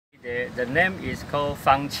The name is called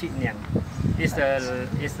Fang Chi Niang. It's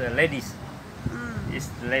the ladies. It's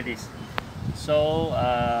the ladies. So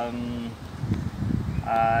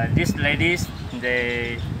these ladies,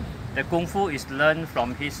 the kung fu is learned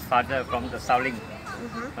from his father, from the Shaolin.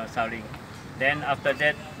 Shaolin. Then after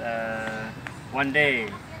that, one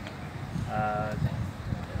day,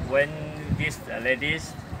 when these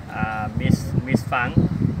ladies, Miss Fang,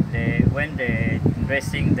 when they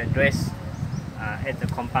dressing the dress at the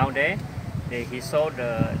compound there, he saw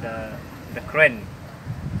the crane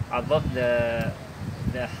above the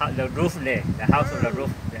roof there, the house of the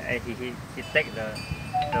roof. He take the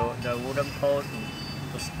wooden pole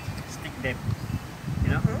to stick them,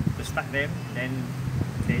 to stuck them. Then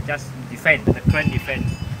they just defend, the crane defend,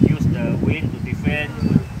 use the wind to defend,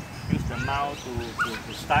 use the mouth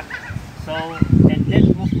to stuck. So at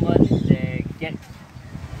that movement they get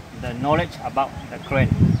the knowledge about the crane.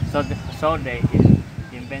 So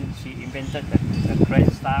she invented the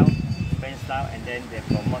crane style, and then they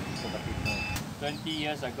promote to the people. 20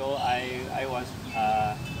 years ago, I was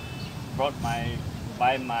brought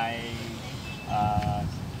by my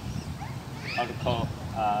how to call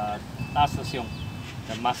the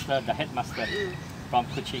headmaster from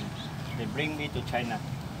Kuching. They bring me to China.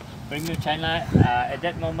 At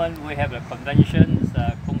that moment, we have a convention,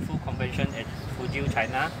 Kung Fu convention at Fuzhou,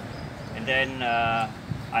 China, and then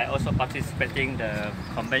I also participating the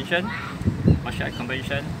convention, martial art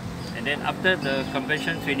convention. And then after the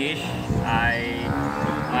convention finished, my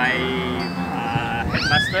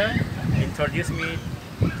headmaster introduced me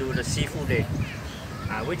to the Sifu Day,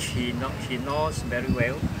 which he knows very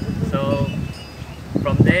well. So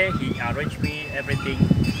from there he arranged me everything.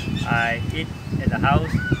 I eat at the house,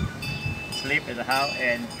 sleep at the house,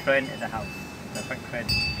 and train at the house, the fight train.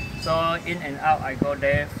 So in and out I go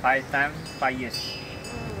there 5 years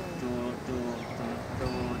to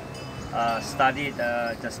study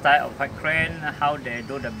the style of fight crane, how they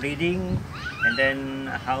do the bleeding, and then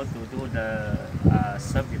how to do the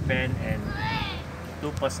self-defense, and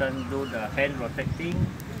 2 person do the hand rotating,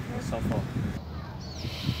 and so forth.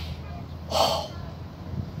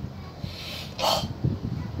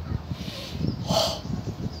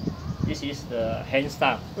 This is the hand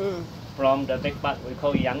style. From the back part we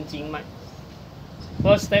call Yang Jing Mai.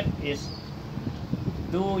 First step is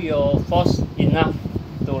do your force enough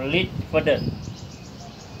to lead further.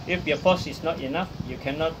 If your force is not enough, you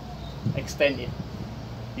cannot extend it.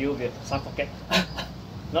 You will suffocate.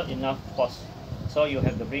 Not enough force. So you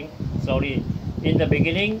have to bring slowly. In the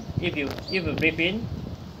beginning, if you breathe in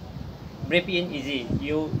easy.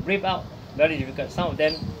 You breathe out very difficult. Some of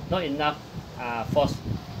them not enough force,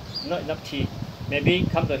 not enough chi. Maybe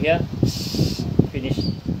come to here, finish.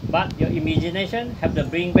 But your imagination have to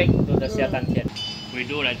bring back to the Xia Dan Tian. We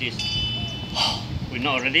do like this. We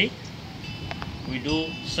know already. We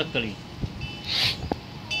do circling.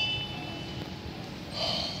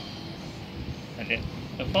 Okay.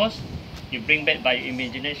 The force you bring back by your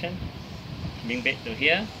imagination. Bring back to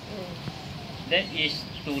here. That is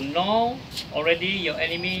to know already your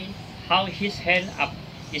enemy, how his hand up.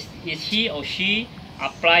 Is he or she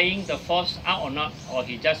applying the force out or not, or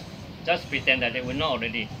he just pretend that they will know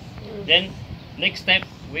already. Then next step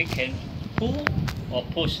we can pull or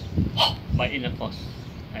push by inner force.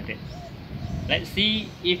 Like that. Let's see,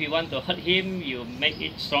 if you want to hurt him, you make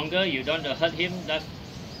it stronger. You don't want to hurt him, just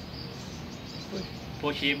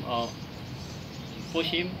push him or push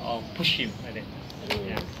him like that.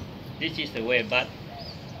 Yeah. This is the way, but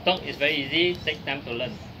talk is very easy, take time to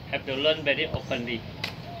learn. Have to learn very openly.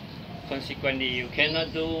 Consequently, you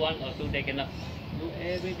cannot do 1 or 2 days, cannot do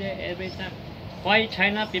every day, every time. Why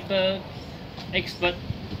China people expert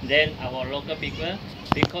than our local people?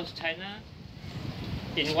 Because China,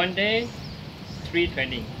 in 1 day, 3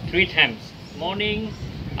 training, 3 times, morning,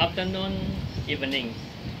 afternoon, evening.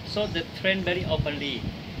 So they train very openly,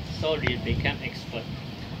 so they become expert.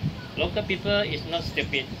 Local people is not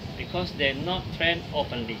stupid because they not train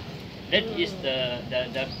openly. That is the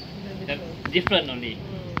different only.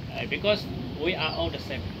 Because we are all the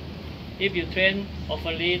same. If you train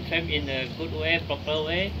openly, train in a good way, proper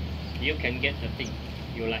way, you can get the thing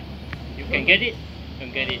you like. You can get it,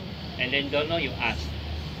 and then don't know, you ask.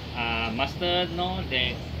 Master know,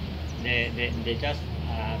 they just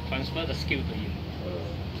transfer the skill to you.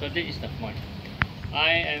 So this is the point.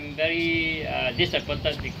 I am very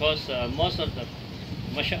disappointed because most of the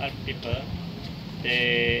martial art people,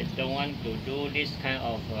 they don't want to do this kind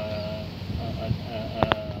of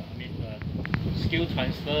skill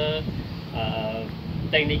transfer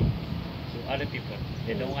technique to other people.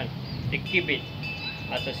 They don't want. They keep it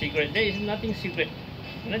as a secret. There is nothing secret.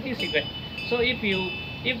 Nothing secret. So if you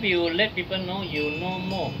If you let people know, you know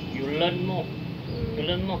more, you learn more, you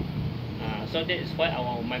learn more. So that is why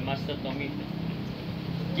my master told me,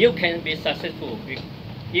 you can be successful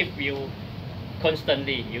if you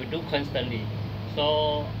constantly, you do constantly.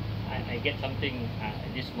 So I get something at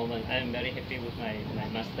this moment. I am very happy with my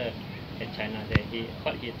master in China. That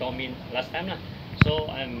what he told me last time lah.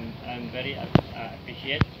 So I'm very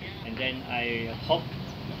appreciate, and then I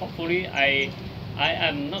hopefully I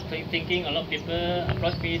am not thinking a lot of people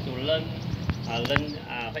approach me to learn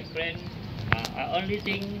White Crane. I only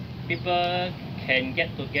think people can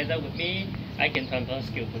get together with me. I can transfer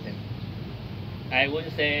skill to them. I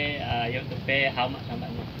wouldn't say you have to pay how much. No.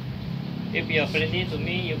 If you're friendly to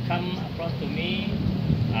me, you come across to me.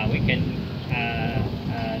 We can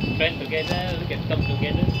train together. We can come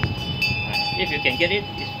together. If you can get it,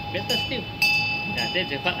 it's better still.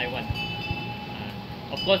 That's what I want.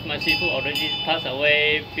 Of course, my Sifu already passed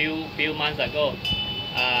away few months ago.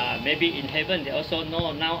 Maybe in heaven they also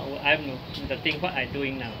know now I'm the thing what I'm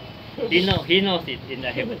doing now. He knows it in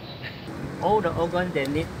the heaven. All the organs they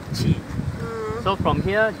need qi. So from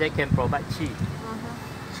here they can provide qi.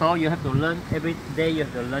 So you have to learn every day. You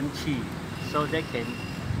have to learn qi, so they can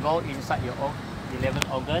go inside your 11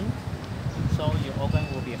 organ. So your organ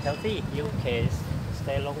will be healthy. You can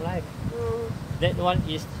stay long life. That one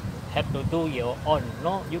is have to do your own.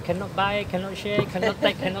 No, you cannot buy, cannot share, cannot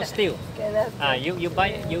take, cannot steal. You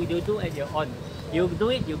buy, you do it your own. You do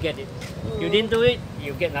it, you get it. You didn't do it,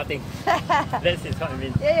 you get nothing. That's what I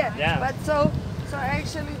mean. Yeah. But so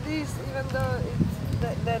actually this, even though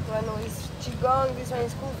it's that one is qigong, this one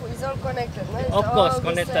is kung fu, it's all connected. No? It's of course, all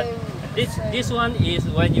connected. This one is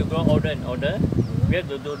when you grow older and older. We have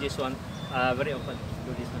to do this one very often.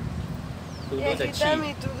 Do this one. He told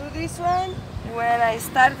me to do this one. When I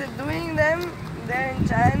started doing them there in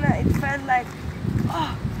China, it felt like,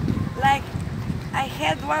 like I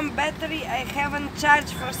had one battery I haven't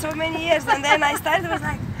charged for so many years, and then I started, was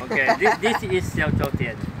like, okay, this is Siaw Zhou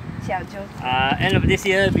Tian. Siaw Zhou Tian. End of this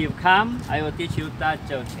year, if you come, I will teach you Da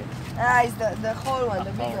Zhou Tian. It's the whole one,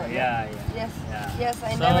 the big one. Yeah. Yes,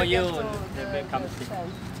 I so never you get to the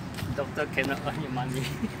doctor cannot earn your money.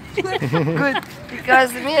 Good,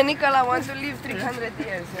 because me and Nicola want to live 300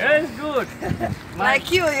 years. That's good. Like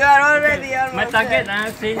you are already almost my target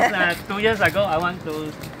since 2 years ago, I want to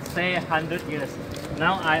stay 100 years.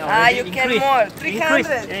 Now I already you can more,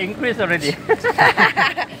 300. Increase already.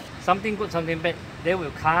 Something good, something bad. They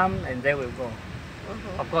will come and they will go.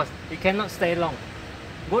 Of course, it cannot stay long.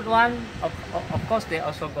 Good one, of course, they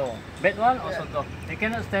also go. Bad one also go. They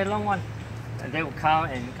cannot stay long one. And they will come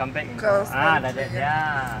and come back and go. Like that,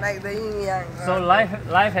 yeah. Like the yin yang. So life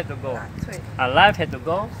had to go. Life had to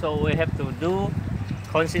go. So we have to do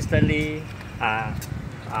consistently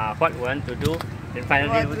what we want to do. And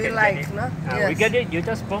finally we can get it. No? We get it. You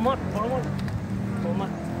just promote.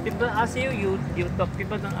 People ask you, you talk.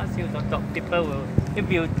 People don't ask you, don't talk. People will. If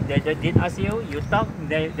they didn't ask you, you talk.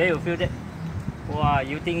 They will feel that. Wow,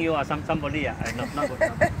 you think you are somebody? Not good.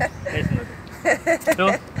 That's not good.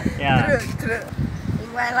 True. Yeah. True.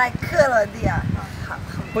 因为来克罗地亚，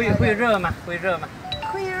会热吗？会热。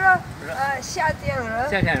夏天热。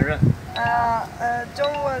夏天很热。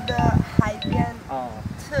中国的海边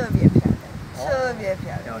特别漂亮，特别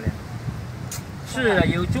漂亮。是的，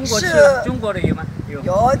有中国的有吗？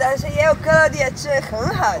有，但是也有克罗地亚吃很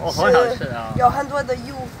好吃，很好吃啊。有很多的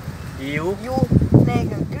油，那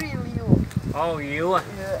个 grill 油。油啊。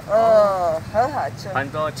很好吃。很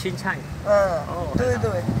多青菜。对，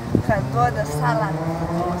很多的沙拉。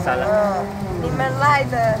沙拉。你们来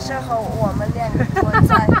的时候，我们两个坐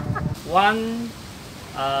在。One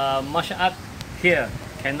martial art here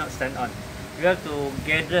cannot stand on. You have to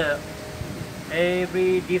gather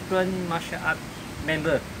every different martial art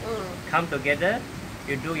member. Come together.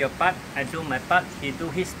 You do your part, I do my part, he do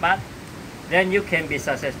his part. Then you can be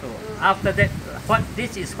successful. After that,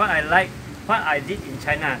 this is what I like. What I did in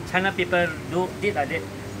China. China people did like that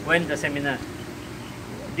when the seminar.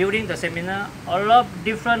 During the seminar, a lot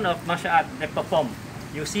different of martial art they perform.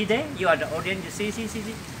 You see there, you are the audience. You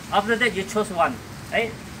see. After that, you choose one.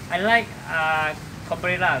 Right? I like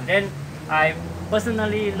capoeira. Then I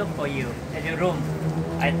personally look for you at your room.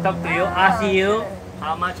 I talk to you, ask you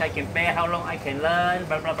how much I can pay, how long I can learn,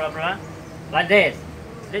 blah blah blah. Like this.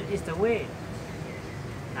 That is the way.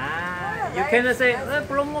 You cannot say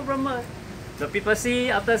promote. The people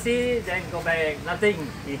see, after see, then go back. Nothing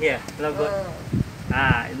in here. No good.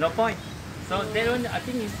 No point. So that one, I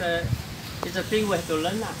think it's a thing we have to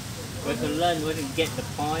learn. We have to learn. We have to get the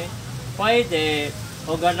point. Why they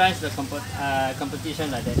organize the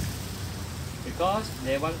competition like that? Because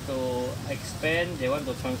they want to expand. They want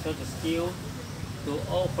to transfer the skill. to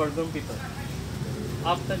all foreign people.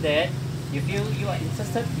 After that, if you are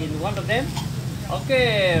interested in one of them,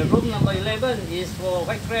 okay, room number 11 is for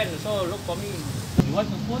white crane, so look for me. You want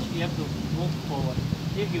to push, you have to move forward.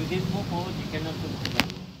 If you didn't move forward, you cannot do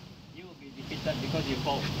it. You will be defeated because you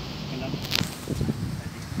fall. Cannot.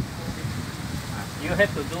 You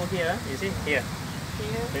have to do here, you see, here.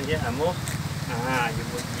 Then here, I move. You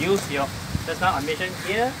would use your, just now I mentioned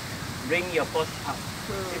here, bring your force up.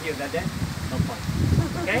 If you got that, no point.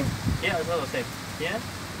 Okay? Here also the same. Here.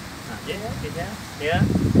 Here.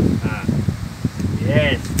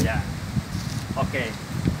 Yes, yeah. Okay.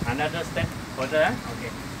 Another step further.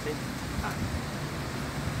 Okay. See?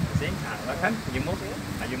 See? Welcome. You move.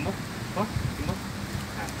 You move. You move.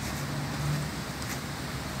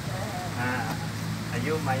 Are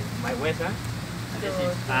you my waist? This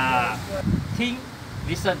is think,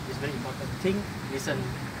 listen is very important. Think, listen.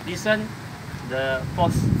 Listen the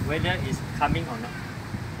force, whether it's coming or not.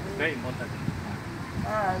 It's very important.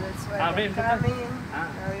 That's why they're coming.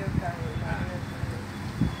 Now you're coming.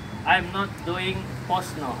 I'm not doing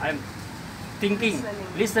force now. I'm thinking,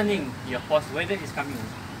 listening your force, whether it's coming or not.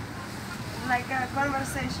 Like a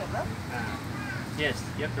conversation, no? Yes,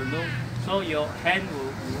 you have to know. So your hand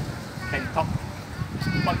can talk.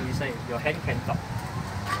 What do you say? Your hand can talk.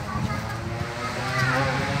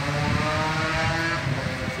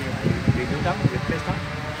 See, you do down, you press down.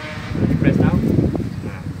 You press down.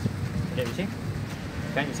 Okay, you see?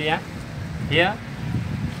 Can you see? Here,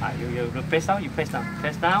 you press down, press down,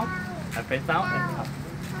 press down, and up.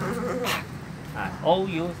 All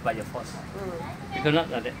used by your force. You cannot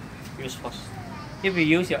use force. If you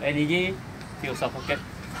use your energy, you suffocate.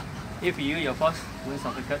 If you use your force, you will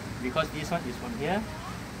suffocate, because this one is from here,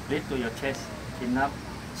 lead to your chest, enough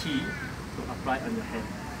chi to apply on your head.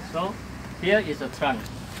 So here is the trunk.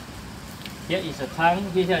 Here is the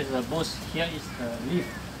tongue, here is the bush, here is the leaf.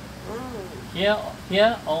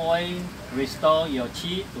 Here always restore your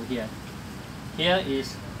chi to here. Here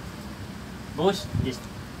is bush, is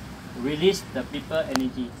release the people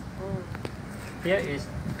energy. Here is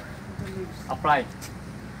apply.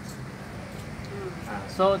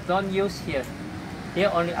 So don't use here. Here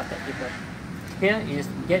only attack people. Here is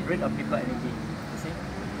get rid of people energy. You see?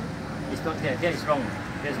 It's not here. Here is wrong.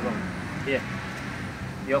 Here is wrong. Here.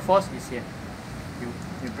 Your force is here.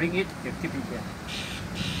 You bring it, you keep it here.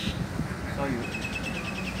 So you keep it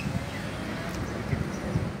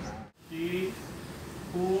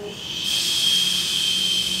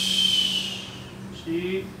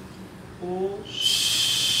here.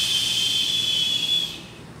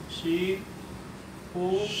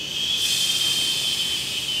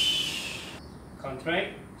 Contract.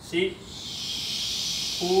 Si.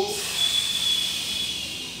 Hu.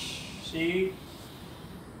 Si.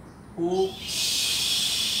 Hu.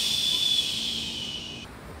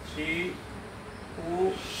 Si.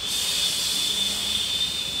 Hu.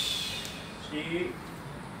 Si.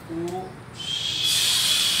 Hu.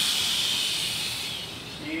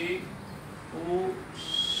 Si. Hu.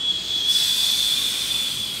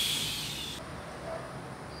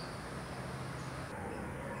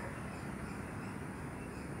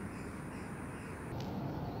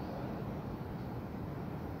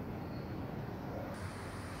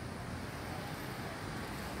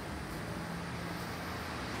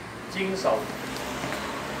 Jing Shou,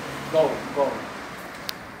 gold,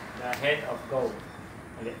 the head of gold.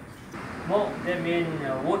 Okay. Mo, that means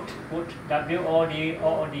wood, W-O-D,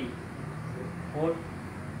 O-O-D.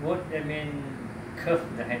 Wood, that means curve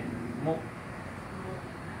the head. Mo.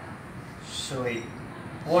 Sui,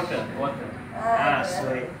 water.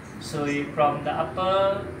 Sui from the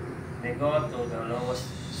upper, they go to the lowest.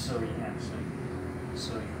 Sui.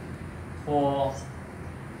 For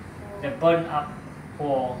they burn up.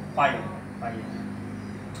 For fire.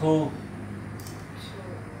 Two.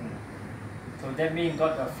 So that means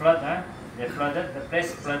got a flood, They flooded, the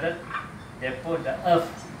place flooded, they put the earth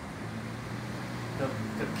to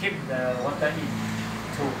keep the water in.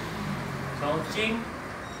 Two. So Jing,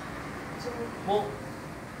 Mu,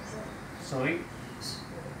 Sui,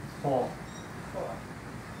 four.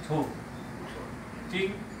 Two.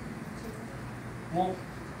 Jing, Mu,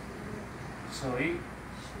 Sui,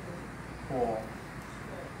 four.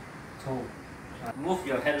 Two. Move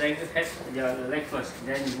your your leg first,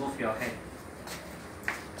 then you move your head.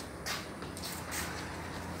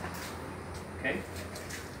 Okay?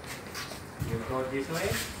 You go this way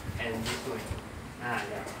and this way. Yeah.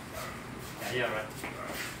 Yeah, you're right.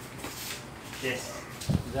 Yes.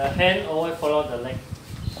 The hand always follow the leg.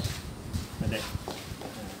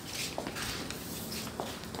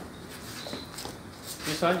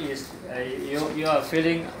 This one is you are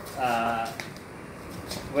feeling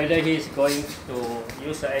whether he is going to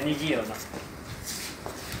use the energy or not.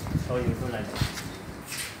 So you do like that.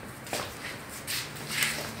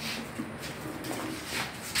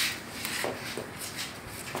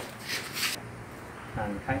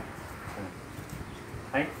 And 开，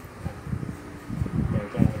开，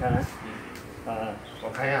这样你看啊，我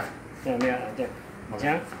开呀，这样没有这样，你这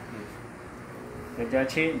样，人家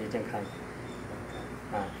去你这样开，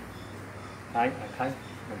开，开，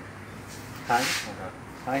开，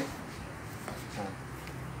开，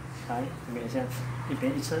开，一边先，一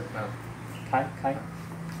边一次，开，开，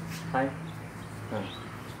开，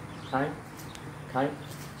开，开，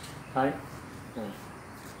开，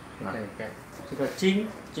对，这个筋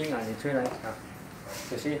啊，你吹来啊，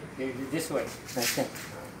就是你 this way 来这样，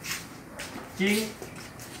筋，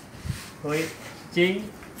回筋，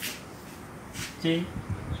筋，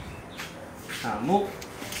木，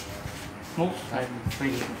来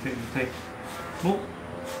推，木，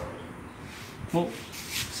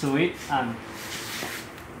水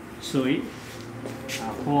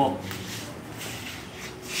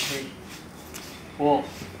火，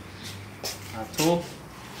火，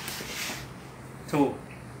土。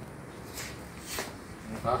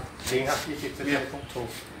零啊，一起这边土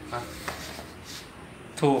啊。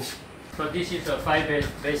Two. So this is the 5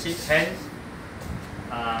 basic hands.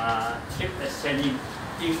 Keep ascending.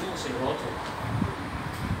 金木水火土.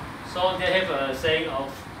 So they have a saying of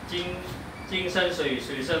金生水，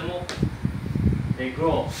水生木. They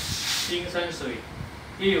grow. 金生水.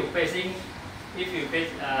 If you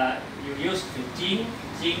use to 金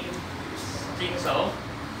手,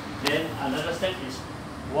 then another step is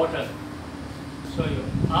water. So you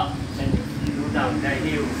up and you do down. Then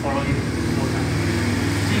he will follow you. Water.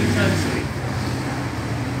 金生水.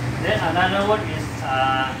 Then another word is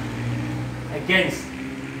against.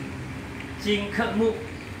 金克木.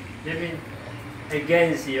 That means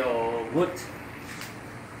against your wood.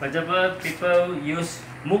 For example, people use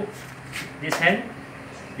mook, this hand,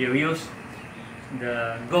 you use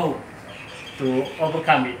the gold to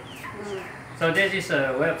overcome it. So this is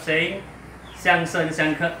a way of saying 相生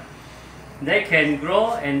相克. They can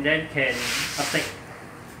grow and then can attack.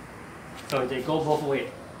 So they go both ways.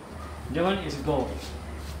 The one is go.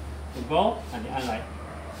 You go and the other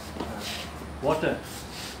water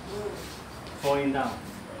falling down.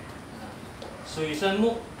 水生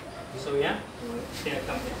木，水啊，现在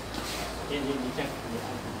看不见。你这样，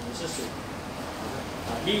你是水。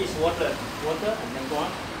He is water and then go on.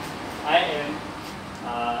 I am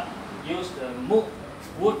use the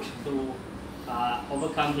wood to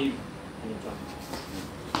overcome him.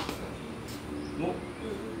 木，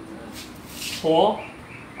火，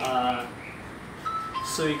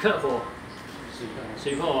水克火，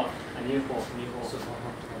水克火，你火，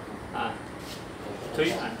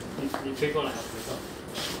推你推过来。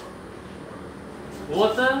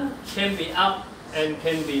Water can be up and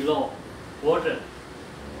can be low. Water.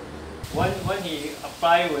 When he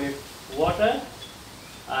apply with water,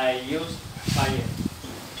 I use fire.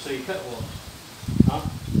 水克火。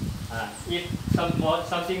If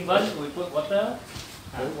something burn, we put water.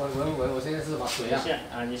 我现在是把水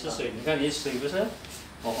啊。你是水，你看你水不是，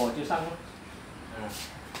火就上了。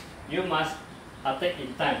You must attack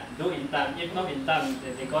in time, do in time. If not in time,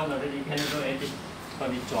 they gone already. You cannot do anything. 把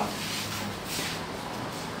你转。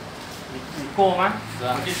你过吗？是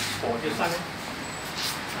啊。火就上了。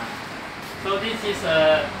So this is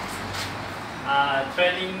a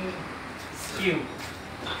training skill.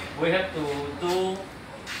 We have to do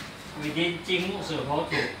within 金木水火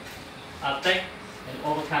土 attack and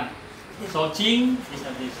overcome. So 金 is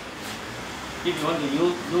like this. If you want to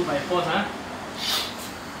do by force,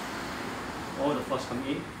 all the force come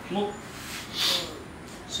in. 木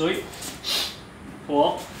水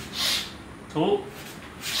火 土.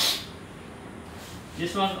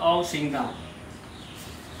 This one all sink down.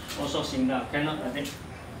 Also sink down. Cannot attack.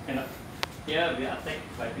 Cannot. Here we attack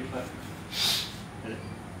by people.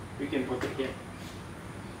 We can protect here.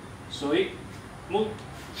 水木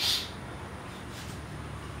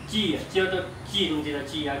记叫做记东西的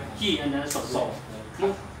记啊，记人的手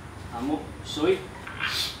木木水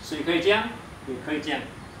可以这样，也可以这样，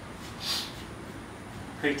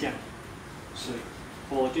水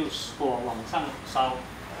火就是火往上烧，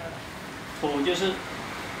土就是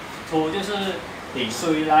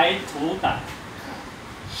水来土打。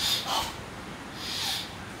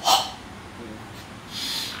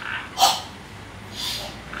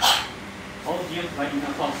Use by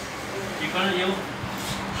inner force. You're gonna use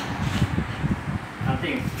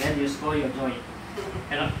nothing, then you spoil your joint.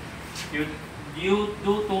 Cannot. You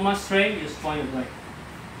do too much strain, you spoil your joint.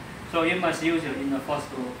 So you must use your inner force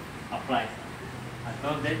to apply.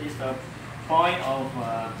 So that is the point of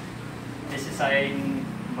exercising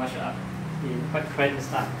martial art in Minghequan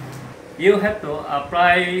style. You have to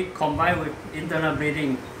apply combined with internal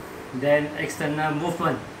breathing, then external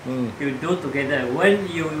movement. You do together. When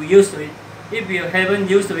you used to it, if you haven't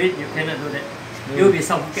used to it, you cannot do that. You will be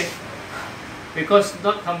suffocated because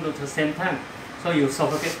not come to the same time, so you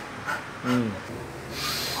suffocate.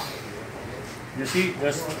 You see,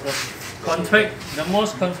 the contract, the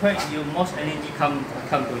most contract, you most energy come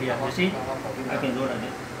to here. You see, I can do like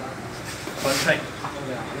that. Contract.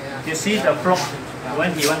 You see the frog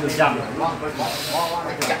when he want to jump.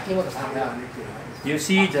 You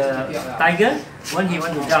see the tiger when he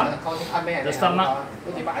want to jump. The stomach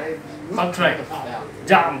contract,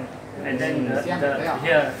 jump, and then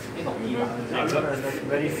here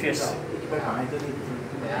very fierce.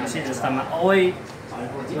 You see the stomach always.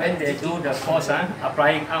 When they do the force,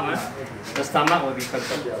 applying out, the stomach will be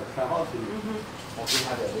controlled.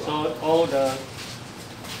 So all the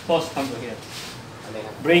force come to here,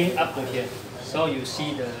 bring up to here. So you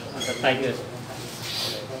see the tiger.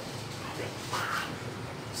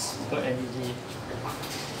 Put energy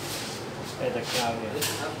at the cloud here.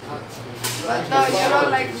 But now, you know,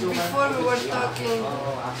 like before we were talking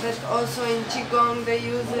that also in Qigong they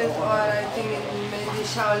use it, or I think in maybe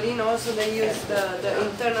Shaolin also they use the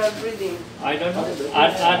internal breathing. I don't know.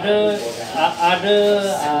 Other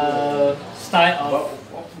style of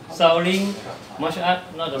Shaolin martial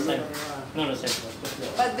art, not the same. Not the same.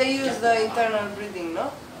 But they use the internal breathing,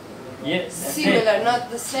 no? Yes. Similar, not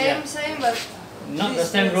the same, but not the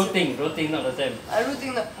same routine not the same.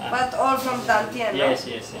 Routine, but all from Dantian, no? Yes.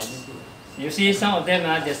 You see some of them,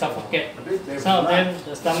 they suffocate. Some of them,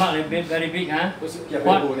 the stomach is very big.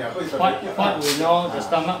 What we know, the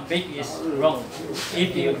stomach big is wrong.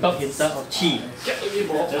 If you talk in terms of chi,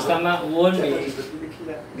 the stomach won't be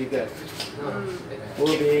bigger.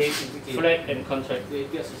 Will be flat and contract.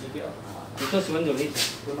 Because when you need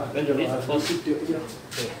the force.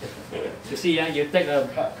 You see, you take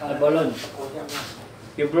a balloon,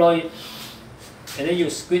 you blow it, and then you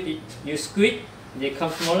squeeze it. You squeeze, they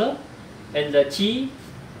come smaller, and the chi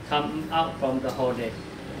come out from the whole day.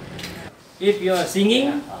 If you are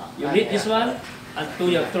singing, you lead this one to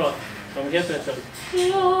your throat, from here to the throat.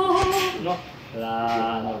 No,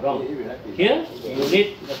 no, wrong. Here, you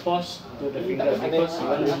lead the force to the finger because you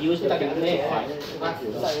want to use the finger to fight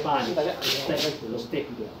the spine, to stick.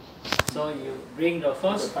 So you bring the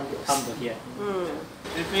force, come to here.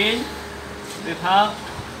 Breathe in, breathe out,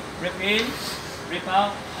 breathe in, breathe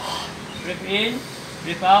out, breathe in,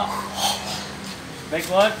 breathe out.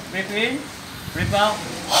 Backward, breathe in, breathe out,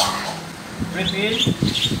 breathe in,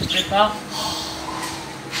 breathe out,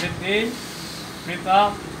 breathe in, breathe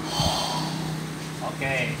out.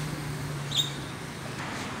 Okay.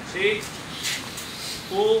 Six,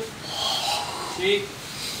 pull, six,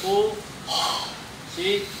 pull,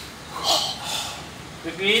 six.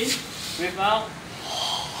 Breathe in, breathe out,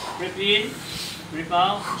 breathe in, breathe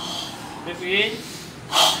out, breathe in,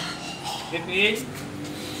 breathe in.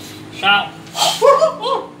 Shout.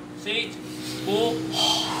 Six, pull,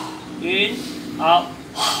 in, out.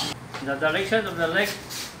 The direction of the leg,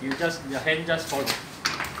 your hand just follow.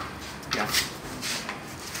 Yeah.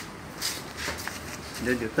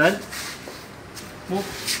 Then you turn, move.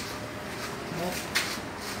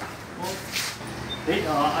 Lead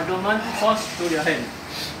abdomen force to your hand.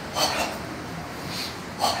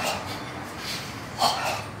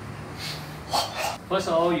 First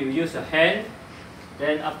of all, you use your hand.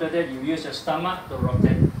 Then after that, you use your stomach to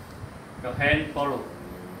rotate. Your hand follow.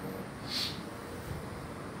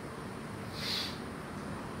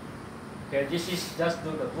 Okay, this is just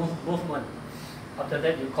do the movement. After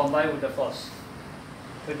that, you combine with the force,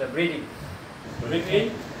 with the breathing. Breathe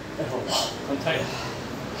in, contract.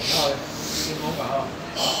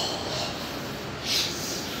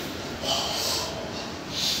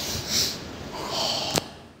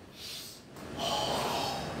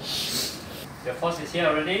 The force is here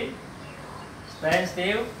already. Stand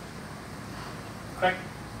still. Crack.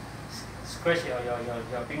 Scratch your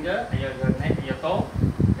finger and your neck and your toe.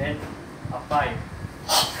 Then apply.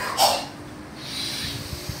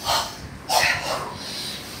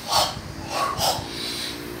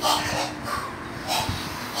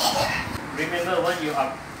 Remember when you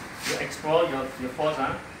explore your force,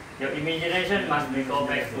 your imagination must be go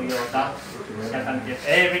back to your dark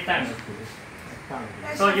every time.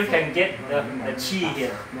 So you can get the chi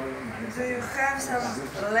here. Do you have some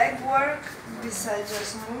leg work besides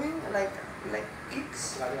just moving, like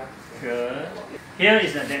kicks? Sure. Here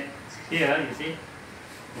is the neck. Here, you see?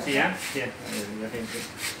 Here.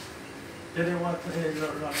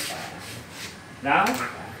 Now,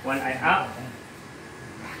 when I up,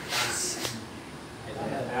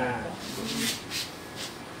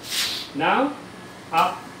 now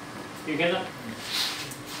up, you cannot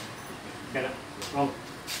wrong.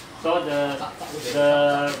 So the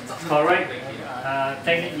correct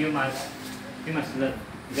technique you must learn.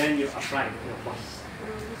 Then you apply your force.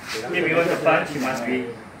 If you want to punch, you must be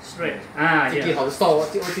straight. Ah, yeah. 結結後梳，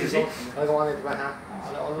即好似梳，我講你點樣嚇？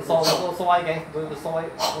我梳歪嘅，佢梳歪，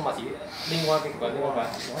我咪是另外嘅另外嘅。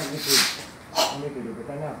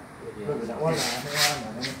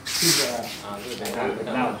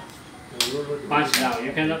Now, punch now.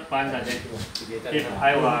 You cannot punch like that. If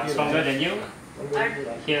I was stronger than you,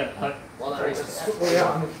 here hurt.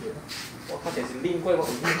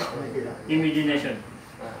 Imagination.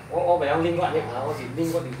 我咪有練過人嘅，我是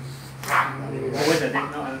練過啲。Always a deep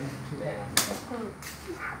now.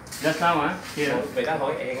 Just now, here. 未得可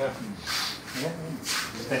以贏啊！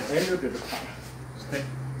 Step. Step.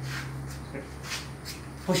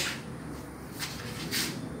 Push.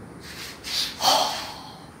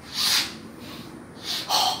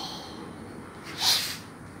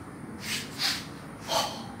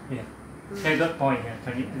 Yeah. Take that point here,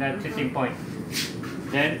 that 15 point.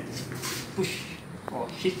 Then push or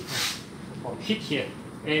hit here.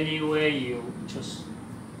 Anywhere you choose.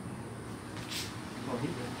 Or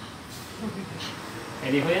hit here.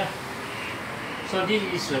 Anywhere. So this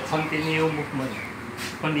is the continuous movement.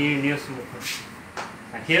 Continuous movement.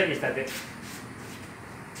 And here is the depth.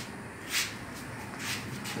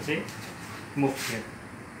 You see? Move here.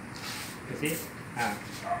 You see?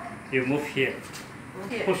 You move here.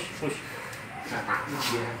 Push.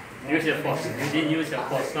 Use your force. You didn't use your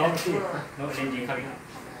force. No engine coming out.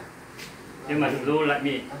 You must do like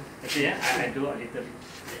me. You see? I do a little bit.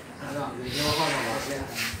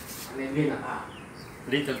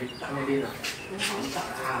 Little bit.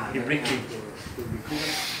 You break it.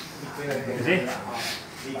 You see?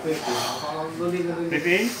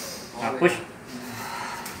 Maybe push.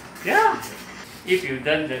 Yeah. If you've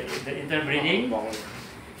done the interbreeding,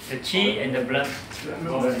 the chi and the blood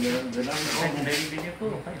go. Very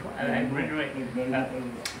beautiful. I breed right.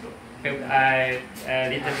 I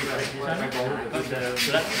little bit like this one. Got the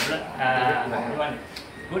blood.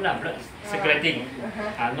 Good blood circulating.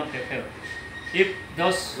 Not fail. If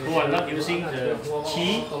those who are not using the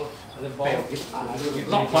chi,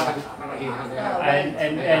 not hot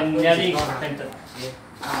and nearly fainted.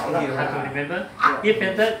 You have to remember. If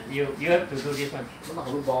fainted, you have to do this one.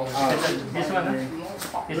 This one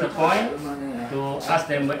is a point to ask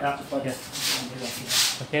them wake up. Yes.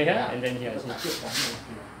 Okay, here and then here.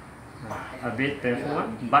 A bit painful,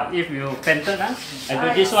 but if you fainted, I do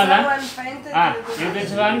this one, you do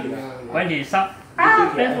this one. When he stop,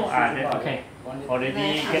 painful. Then okay.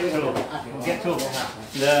 Already get through.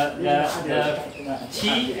 The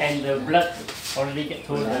chi and the blood already get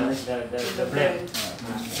through the blood.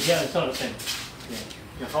 Here it's all the same.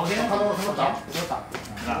 Hold here.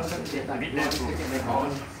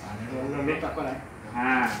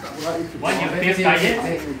 When you feel tired,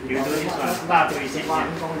 you do this one. Start to sit here.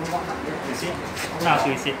 You see? Now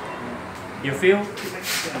to sit. You feel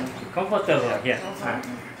comfortable here.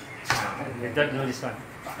 You don't do this one.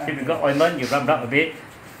 If you got ointment, you rub a bit.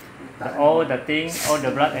 All the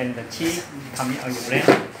blood and the chi coming on your brain.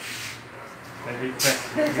 Very fresh.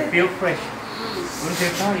 You feel fresh. Don't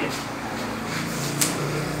feel tired.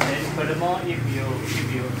 And furthermore, if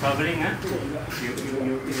you traveling, you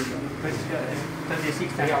press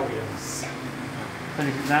 36 times.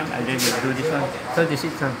 36 times, and then you do this one.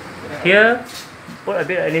 36 times. Here, put a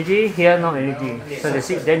bit of energy. Here, no energy.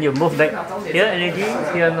 36. Then you move back. Here energy.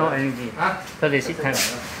 Here, no energy. 36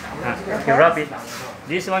 times. You rub it.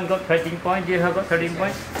 This one got 13 points. This one got 13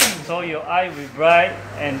 points. So your eye will bright,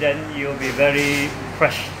 and then you'll be very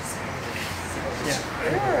fresh.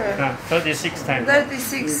 Yeah. 36 times.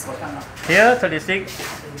 36. Here 36.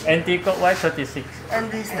 Anti-clockwise 36.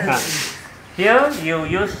 And this 36. Here you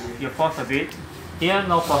use your force a bit. Here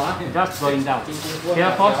no force, just going down.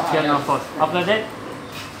 Here force, here no force. After that,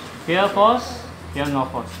 here force, here no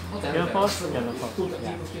force. Here force, here no force.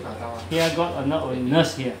 Here got a lot of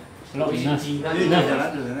nurse here. A lot of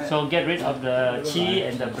nurse. So get rid of the chi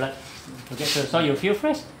and the blood. Okay, so you feel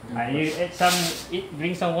fresh. And you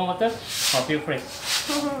drink some warm water, or feel fresh.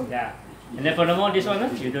 Yeah. And then furthermore, this one,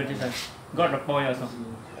 you do this one. Got a point also.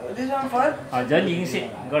 This one for? Then you can see,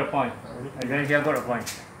 got a point. And then here got a point.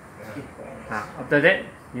 After that,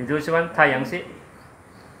 you do this one, 太阳sit.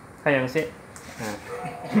 太阳sit.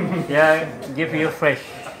 Here, give you fresh.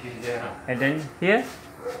 And then here,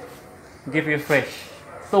 give you fresh.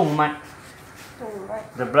 动脉.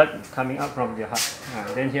 The blood coming out from your heart.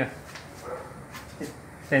 Then here.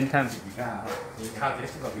 10 times. 你看这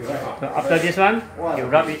个比较好。 So after this one, you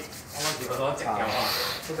rub it. 我几个都剪掉啊。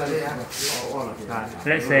这个这样，我忘了。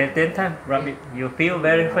 Let's say 10 times, rub it. You feel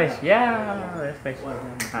very fresh. Yeah, very fresh.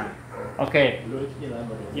 Okay.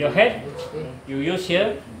 Your head, you use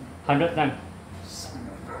here 100 times.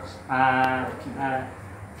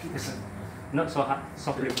 Not so hard,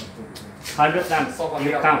 softly. 100 times.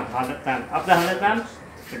 You count 100 times. After 100 times,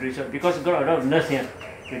 you do it because you got a lot of nerves here.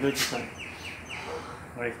 You do this one.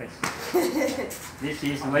 Very fast. This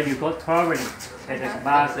is when you go traveling. At the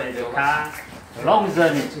bus, at the car, long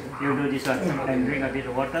journey. You do this one and drink a bit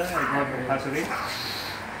of water and go to pass away.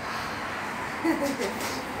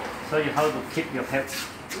 So you have to keep your health.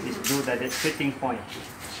 Is do the treating point.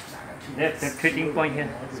 That's the treating point here.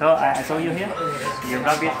 So I told you here. You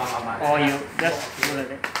rub it or you just do like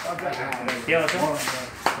that. Here also.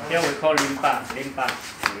 Here we call limpa.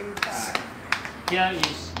 Here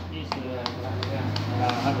is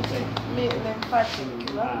how to say? Lymphatic.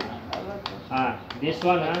 This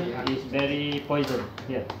one is very poison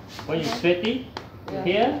here. When you sweaty,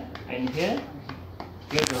 here and here,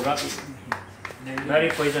 you have to rub it. Very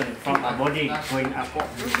poison from our body going up.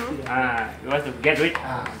 You have to get rid.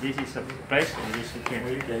 This is a place and this is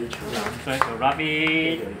here. Try to rub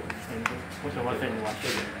it and put the water and wash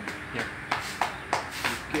it. Yeah.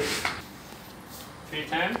 3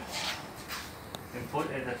 times. And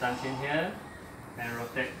put at the junction here and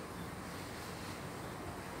rotate.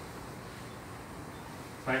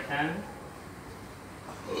 5 times.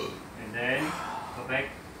 And then go back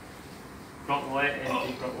clockwise and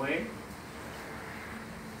anti-clockwise.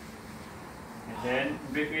 And then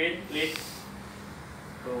breathe in, please.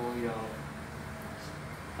 Go your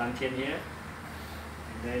junction here.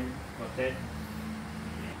 And then rotate.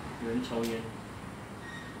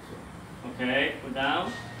 Okay, put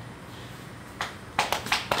down.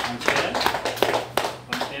 One chair,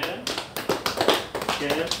 chair,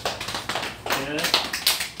 chair, chair, chair.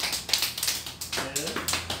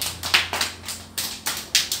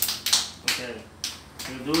 Okay,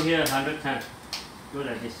 you do here 100 times. Do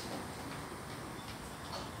like this.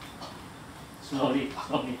 Slowly,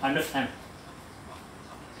 100 times.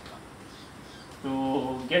 To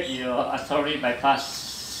get your artery bypass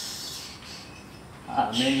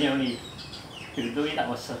manually, you do it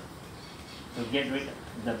also. To get rid of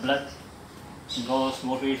the blood go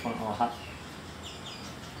smoothly from our heart.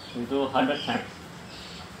 We do 100 times.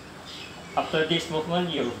 After this movement,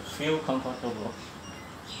 you feel comfortable.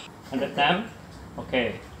 100 times.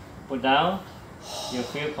 Okay. Put down. You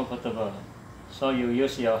feel comfortable. So you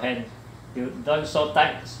use your hand. You don't so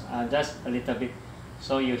tight, just a little bit.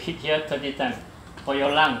 So you hit here 30 times. For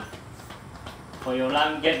your lung. For your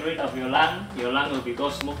lung, get rid of your lung. Your lung will be go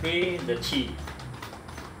smoothly. The chi.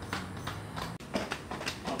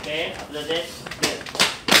 Okay, after that, here.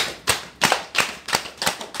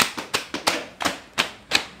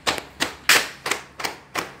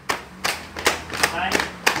 Inside,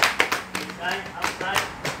 inside, outside,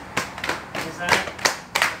 inside,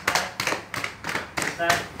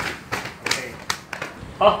 outside, inside. Okay.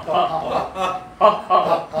 Ha ha ha ha ha ha.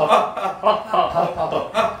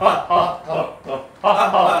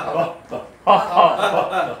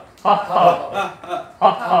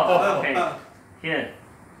 Okay. Here.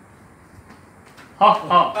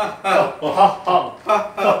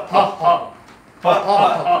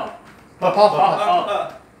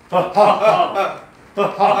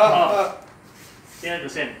 Here the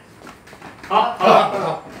same.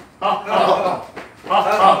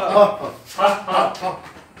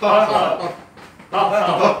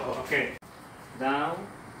 Okay. Down,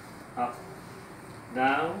 up,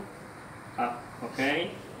 down, up.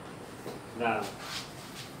 Okay. Down.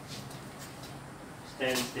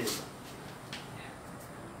 Stand still.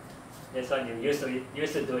 That's what you used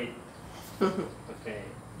to do it. Okay.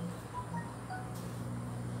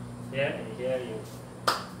 Here and here you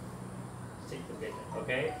stick together.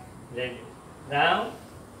 Okay. Then now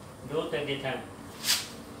do 20 times.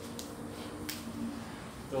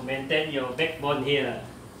 To maintain your backbone here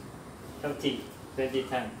healthy 20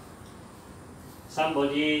 times.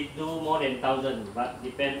 Somebody do more than 1,000, but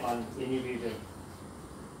depend on individual.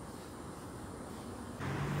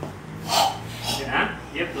 You have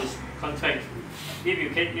to contract. If you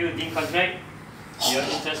didn't contract, your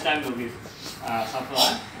interest time will be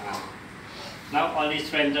suffer. Now only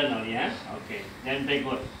strengthen only. Okay, then very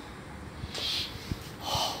good.